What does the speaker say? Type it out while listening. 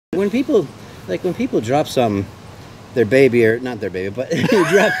When people drop their baby, or not their baby, but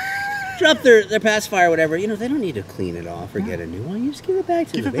drop their pacifier or whatever, you know, they don't need to clean it off or get a new one. You just give it back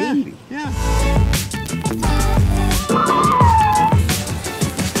to the baby. Yeah.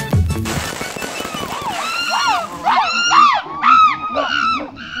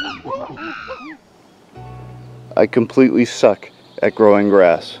 I completely suck at growing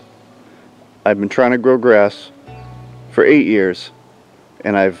grass. I've been trying to grow grass for 8 years,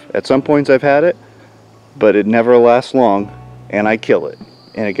 and at some points I've had it, but it never lasts long, and I kill it,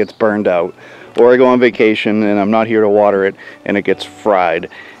 and it gets burned out. Or I go on vacation and I'm not here to water it, and it gets fried.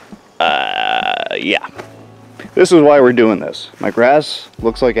 Yeah. This is why we're doing this. My grass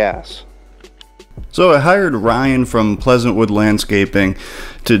looks like ass. So I hired Ryan from Pleasantwood Landscaping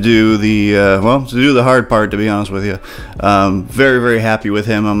to do the hard part, to be honest with you. Very, very happy with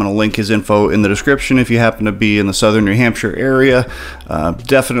him. I'm going to link his info in the description if you happen to be in the southern New Hampshire area.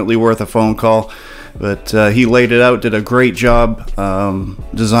 Definitely worth a phone call. But he laid it out, did a great job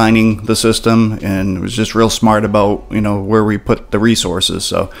designing the system, and was just real smart about, you know, where we put the resources.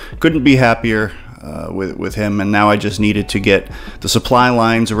 So couldn't be happier with him. And now I just needed to get the supply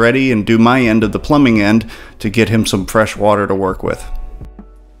lines ready and do my end of the plumbing end to get him some fresh water to work with.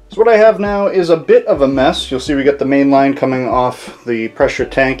 So what I have now is a bit of a mess. You'll see we got the main line coming off the pressure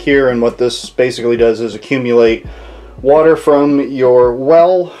tank here, and what this basically does is accumulate water from your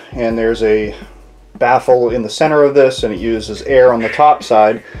well, and there's a baffle in the center of this, and it uses air on the top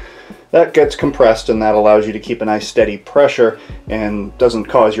side. That gets compressed, and that allows you to keep a nice steady pressure and doesn't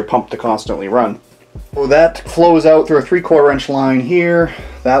cause your pump to constantly run. So that flows out through a 3/4 inch line here.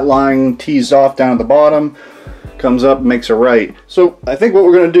 That line tees off down at the bottom, comes up, makes a right. So I think what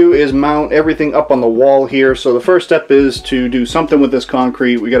we're going to do is mount everything up on the wall here. So the first step is to do something with this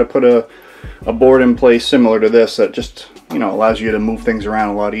concrete. We got to put a board in place similar to this that just, you know, allows you to move things around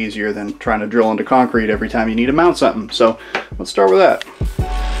a lot easier than trying to drill into concrete every time you need to mount something. So let's start with that.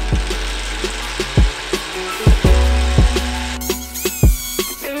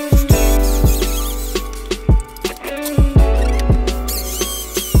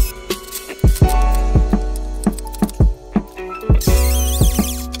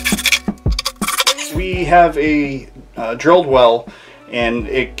 We have a drilled well, and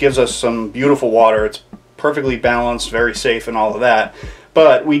it gives us some beautiful water. It's perfectly balanced, very safe, and all of that.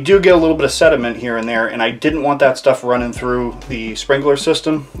 But we do get a little bit of sediment here and there, and I didn't want that stuff running through the sprinkler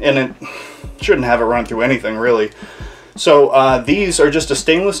system, and it shouldn't have it run through anything really. So these are just a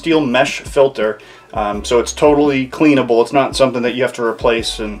stainless steel mesh filter, so it's totally cleanable. It's not something that you have to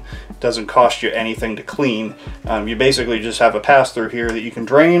replace, and it doesn't cost you anything to clean. You basically just have a pass through here that you can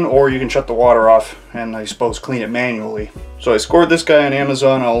drain, or you can shut the water off and I suppose clean it manually. So I scored this guy on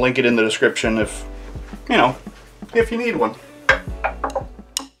Amazon. I'll link it in the description if, you know, if you need one.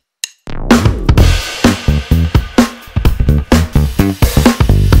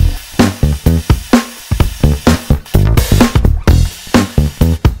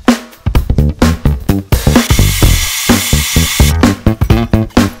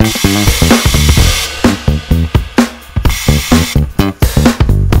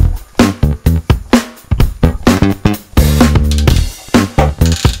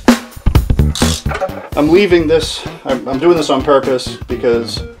 I'm leaving this, I'm doing this on purpose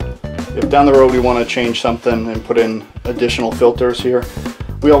because if down the road we want to change something and put in additional filters here,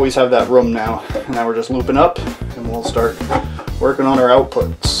 we always have that room now. And now we're just looping up and we'll start working on our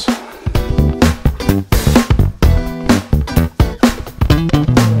outputs.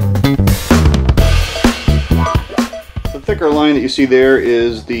 The thicker line that you see there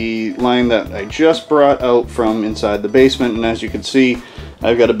is the line that I just brought out from inside the basement, and as you can see,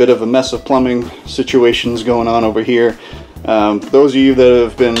 I've got a bit of a mess of plumbing situations going on over here. Those of you that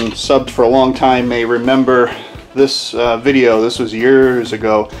have been subbed for a long time may remember this video. This was years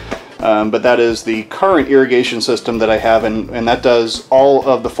ago, but that is the current irrigation system that I have, and that does all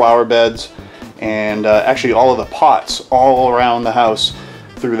of the flower beds and actually all of the pots all around the house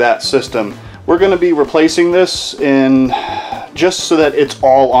through that system. We're going to be replacing this just so that it's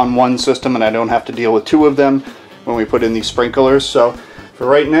all on one system and I don't have to deal with two of them when we put in these sprinklers. So for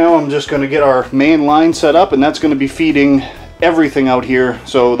right now, I'm just going to get our main line set up, and that's going to be feeding everything out here.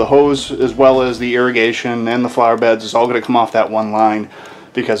 So the hose, as well as the irrigation and the flower beds, is all going to come off that one line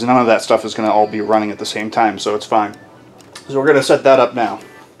because none of that stuff is going to all be running at the same time, so it's fine. So we're going to set that up now.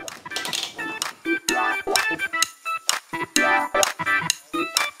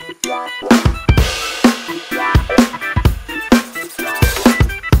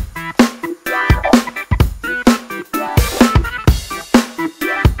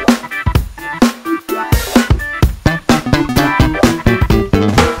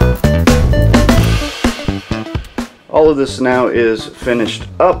 all of this now is finished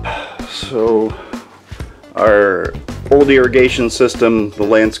up. So our old irrigation system, the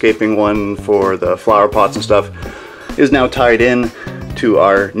landscaping one for the flower pots and stuff, is now tied in to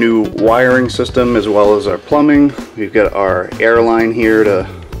our new wiring system as well as our plumbing. We've got our air line here to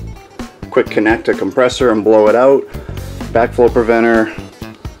quick connect a compressor and blow it out. Backflow preventer,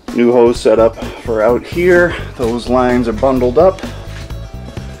 new hose set up for out here. Those lines are bundled up.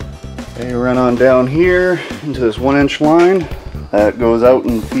 They run on down here into this 1-inch line that goes out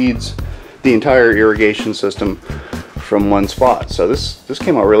and feeds the entire irrigation system from one spot. So this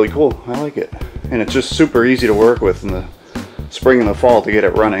came out really cool. I like it. And it's just super easy to work with in the spring and the fall to get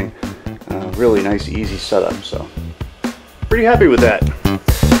it running. Really nice, easy setup. So pretty happy with that.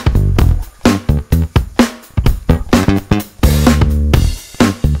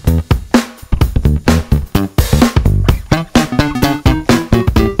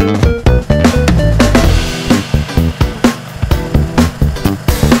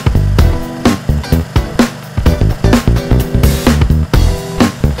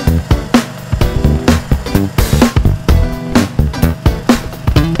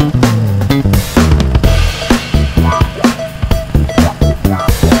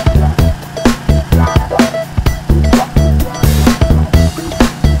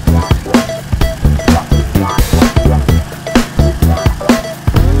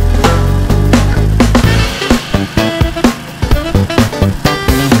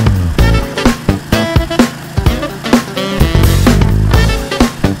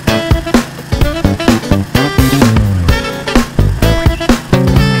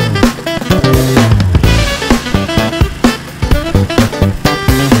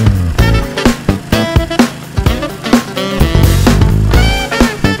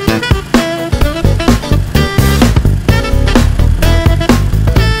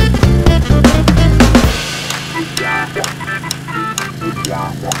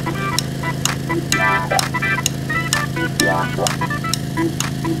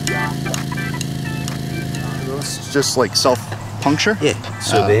 It's just like self-puncture? Yeah,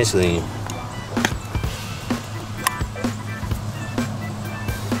 so basically,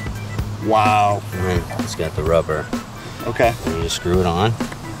 wow. and then it's got the rubber. Okay. And you just screw it on.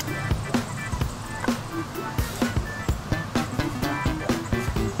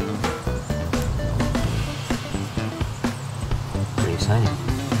 Pretty exciting.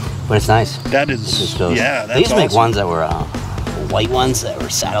 But it's nice. That is, yeah, that's They used to make awesome. ones that were white ones that were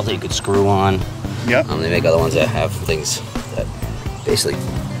saddles that you could screw on. Yep. They make other ones that have things that basically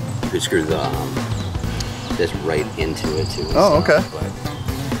you could screw the this right into it too. Oh, okay.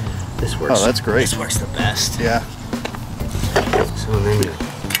 But this works. Oh, that's great. This works the best. Yeah. So then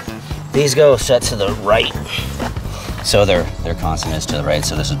these go set to the right. So their constant is to the right.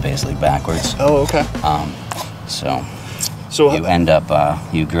 So this is basically backwards. Oh, okay. So you end up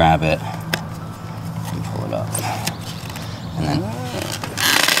you grab it and pull it up, and then.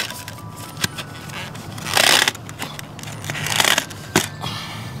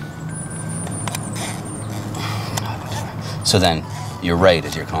 So then your right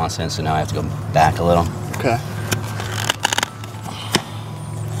is your constant, so now I have to go back a little. Okay.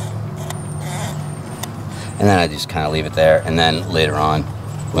 And then I just kind of leave it there, and then later on,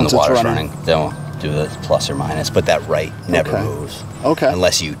 when the water's running, then we'll do the plus or minus, but that right never moves. Okay.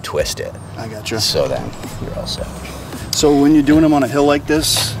 Unless you twist it. I gotcha. So then you're all set. So when you're doing them on a hill like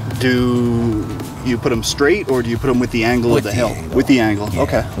this, do you put them straight or do you put them with the angle of the hill? Angle. With the angle. Yeah.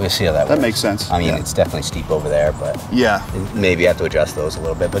 Okay. We'll see how that works. That makes sense. I mean, it's definitely steep over there, but yeah, maybe you have to adjust those a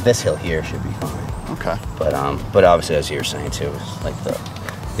little bit. But this hill here should be fine. Okay. But obviously, as you were saying too, it's like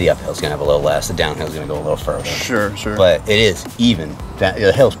the uphill's gonna have a little less. The downhill's gonna go a little further. Sure, sure. But it is even.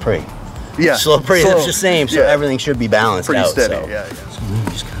 The hill's pretty. Yeah. Slow, pretty. It's the same, so everything should be balanced pretty out. Steady. So. Yeah. So then you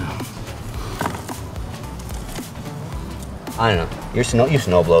just kind of. I don't know. You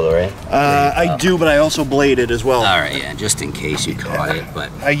snow blow though, right? I do, but I also blade it as well. All right, yeah, just in case you caught it,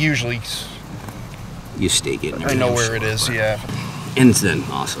 but I usually. you stake it. I know where it is. Yeah. And then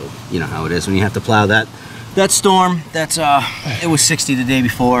also, you know how it is when you have to plow that storm. That's it was 60 the day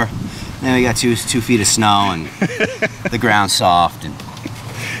before. Then we got two feet of snow and the ground's soft and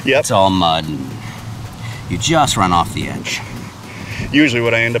it's all mud and you just run off the edge. Usually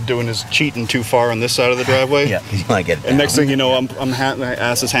what I end up doing is cheating too far on this side of the driveway. Yeah, because you want to get it down. And next thing you know, my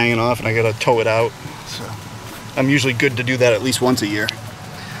ass is hanging off and I gotta tow it out. So I'm usually good to do that at least once a year.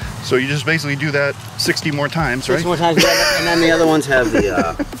 So you just basically do that 60 more times, right? 60 more times, and then the other ones have the,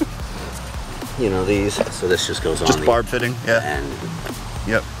 you know, these. So this just goes on. Just barb fitting, yeah. And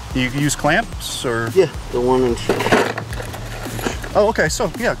yep. You use clamps or? Yeah, the 1 inch. Oh, okay.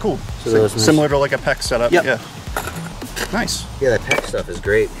 So yeah, cool. So similar to like a PEX setup. Yep. Yeah. Nice. Yeah, that PEX stuff is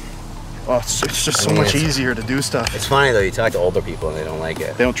great. Oh, it's just so much easier to do stuff. It's funny though, you talk to older people and they don't like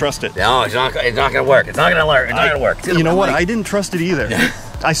it. They don't trust it. No, it's not gonna work. It's not gonna work. It's not gonna work. You know what? I didn't trust it either.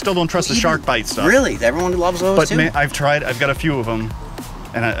 I still don't trust the shark bite stuff. Really? Everyone loves those too? But I've tried. I've got a few of them,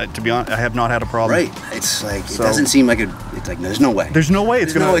 and to be honest, I have not had a problem. Right. It's like it doesn't seem like it's like there's no way. There's no way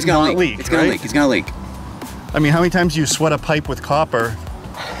it's gonna leak. It's gonna leak. It's gonna leak. I mean, how many times do you sweat a pipe with copper,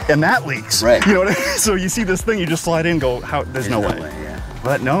 and that leaks? Right. You know what I mean? So you see this thing, you just slide in, and go, how? There's no way. Yeah.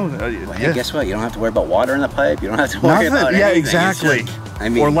 But no. Well, hey, guess what? You don't have to worry about water in the pipe. You don't have to worry about anything. Yeah, exactly. I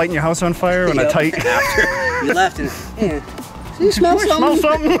mean, or lighting your house on fire on a tight. After you left, and you smell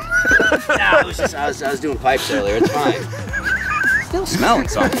something. No, it was just I was doing pipes earlier. It's fine. Still smelling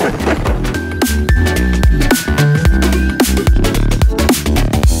something.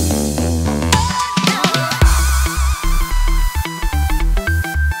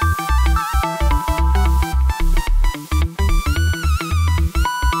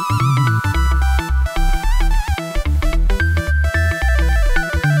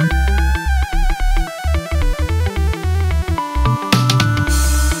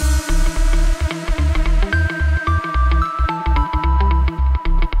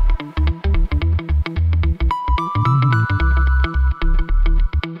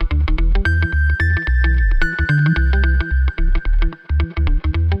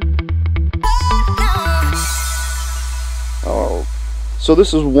 So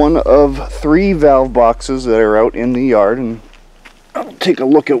this is one of 3 valve boxes that are out in the yard, and I'll take a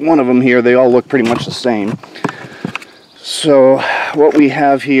look at one of them here. They all look pretty much the same. So what we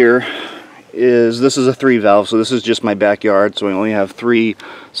have here is, this is a 3 valve, so this is just my backyard, so we only have 3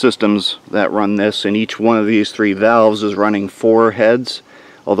 systems that run this, and each one of these 3 valves is running 4 heads,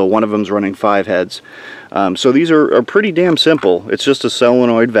 although one of them is running 5 heads. So these are pretty damn simple. It's just a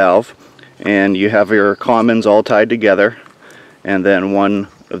solenoid valve, and you have your commons all tied together, and then one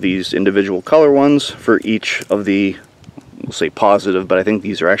of these individual color ones for each of the, we'll say positive, but I think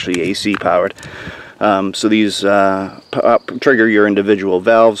these are actually AC powered. So these trigger your individual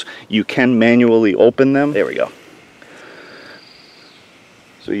valves. You can manually open them. There we go.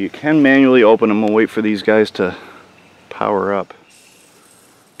 So you can manually open them. We'll wait for these guys to power up.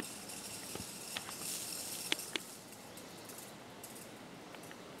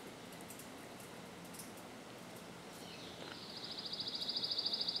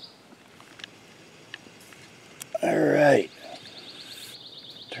 Alright,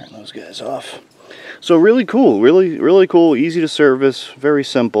 turn those guys off. So really cool, really cool, easy to service, very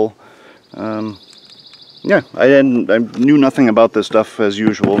simple. Yeah, I knew nothing about this stuff as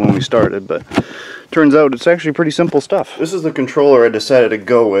usual when we started, but turns out it's actually pretty simple stuff. This is the controller I decided to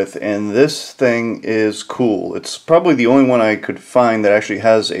go with, and this thing is cool. It's probably the only one I could find that actually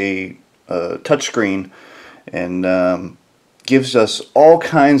has a touchscreen and gives us all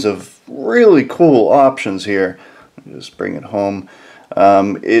kinds of really cool options here. Just bring it home.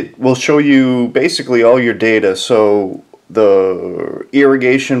 It will show you basically all your data, so the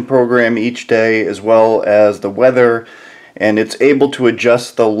irrigation program each day as well as the weather, and it's able to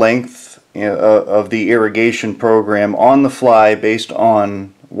adjust the length of the irrigation program on the fly based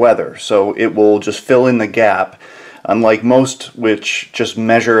on weather. So it will just fill in the gap, unlike most which just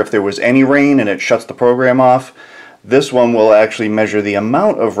measure if there was any rain and it shuts the program off. This one will actually measure the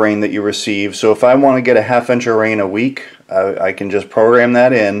amount of rain that you receive. So if I want to get a ½ inch of rain a week, I can just program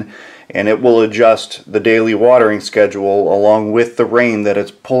that in, and it will adjust the daily watering schedule along with the rain that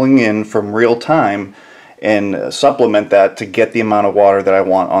it's pulling in from real time and supplement that to get the amount of water that I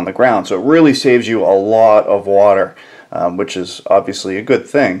want on the ground. So it really saves you a lot of water, which is obviously a good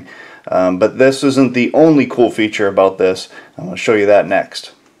thing. But this isn't the only cool feature about this. I'm going to show you that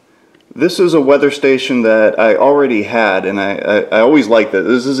next. This is a weather station that I already had, and I always liked it.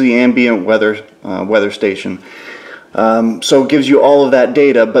 This is the ambient weather station. So it gives you all of that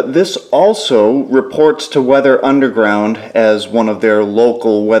data, but this also reports to Weather Underground as one of their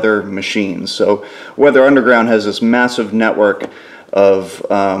local weather machines. So Weather Underground has this massive network of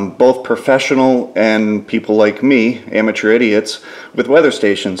both professional and people like me, amateur idiots, with weather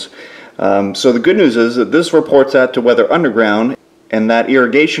stations. So the good news is that this reports that to Weather Underground, and that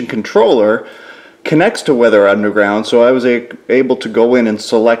irrigation controller connects to Weather Underground, so I was able to go in and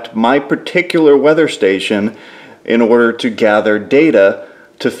select my particular weather station in order to gather data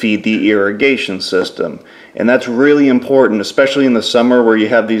to feed the irrigation system. And that's really important, especially in the summer where you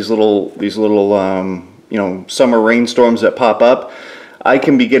have these little you know, summer rainstorms that pop up. I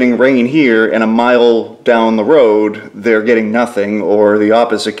can be getting rain here and a mile down the road they're getting nothing, or the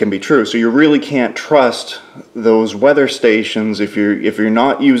opposite can be true. So you really can't trust those weather stations if you're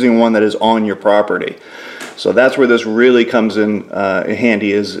not using one that is on your property. So that's where this really comes in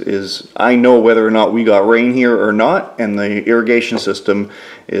handy, is I know whether or not we got rain here or not, and the irrigation system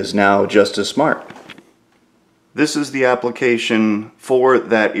is now just as smart. This is the application for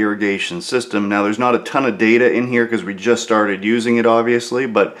that irrigation system. Now there's not a ton of data in here because we just started using it, obviously,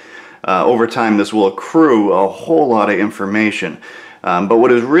 but over time this will accrue a whole lot of information. But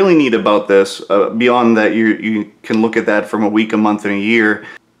what is really neat about this, beyond that you can look at that from a week, a month, and a year.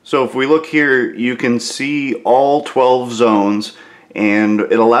 So if we look here, you can see all 12 zones, and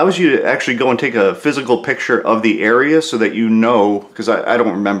it allows you to actually go and take a physical picture of the area so that you know, because I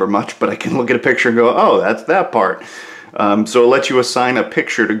don't remember much, but I can look at a picture and go, oh, that's that part. So it lets you assign a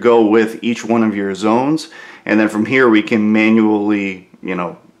picture to go with each one of your zones, and then from here we can manually, you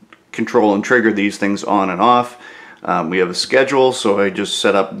know, control and trigger these things on and off. We have a schedule, so I just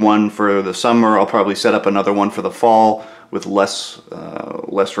set up one for the summer. I'll probably set up another one for the fall with less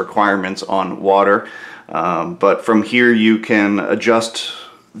requirements on water. But from here you can adjust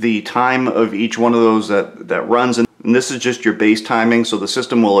the time of each one of those that runs, and this is just your base timing, so the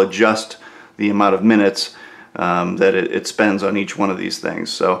system will adjust the amount of minutes that it spends on each one of these things.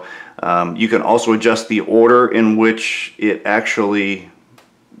 So you can also adjust the order in which it actually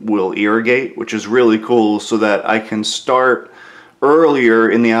will irrigate, which is really cool, so that I can start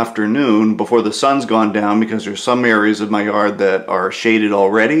earlier in the afternoon before the sun's gone down, because there's some areas of my yard that are shaded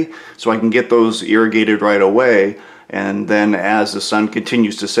already, so I can get those irrigated right away, and then as the sun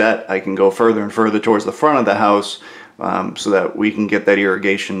continues to set I can go further and further towards the front of the house, so that we can get that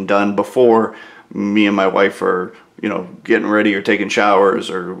irrigation done before me and my wife are, you know, getting ready or taking showers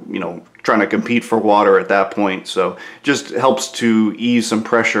or, you know, trying to compete for water at that point. So just helps to ease some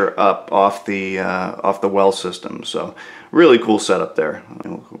pressure up off the well system. So really cool setup there.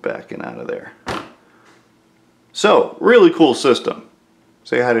 We'll go back and out of there. So really cool system.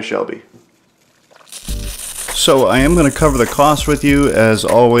 Say hi to Shelby. So I am going to cover the cost with you. As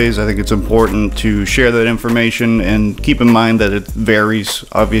always, I think it's important to share that information and keep in mind that it varies,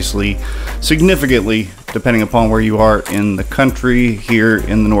 obviously, significantly depending upon where you are in the country. Here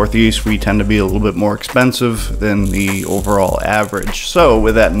in the Northeast, we tend to be a little bit more expensive than the overall average. So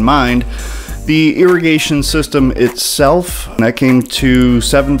with that in mind, the irrigation system itself, that came to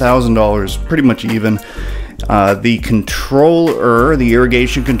 $7,000, pretty much even. The controller, the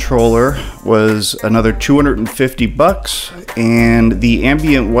irrigation controller, was another $250, and the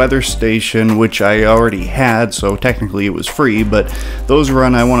ambient weather station, which I already had, so technically it was free, but those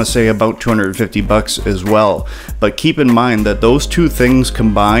run, I want to say, about $250 as well. But keep in mind that those two things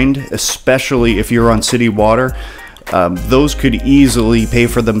combined, especially if you're on city water, those could easily pay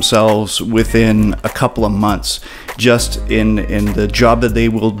for themselves within a couple of months, just in the job that they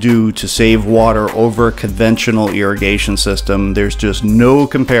will do to save water over a conventional irrigation system. There's just no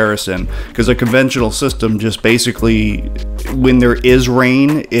comparison, because a conventional system just basically, when there is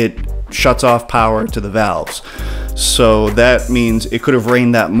rain, it shuts off power to the valves. So that means it could have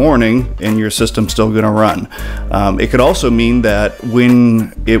rained that morning and your system's still going to run. It could also mean that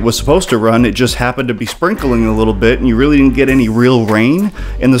when it was supposed to run, it just happened to be sprinkling a little bit and you really didn't get any real rain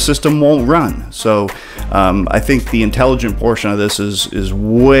and the system won't run. So I think the intelligent portion of this is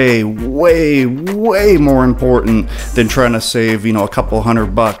way, way, way more important than trying to save, you know, a couple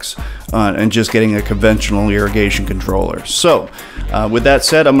 $100 and just getting a conventional irrigation controller. So with that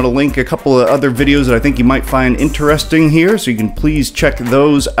said, I'm going to link a couple of other videos that I think you might find interesting here, so you can please check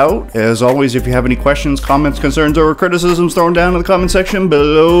those out. As always, if you have any questions, comments, concerns, or criticisms, throw them down in the comment section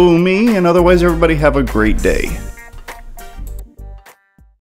below me, and otherwise everybody have a great day.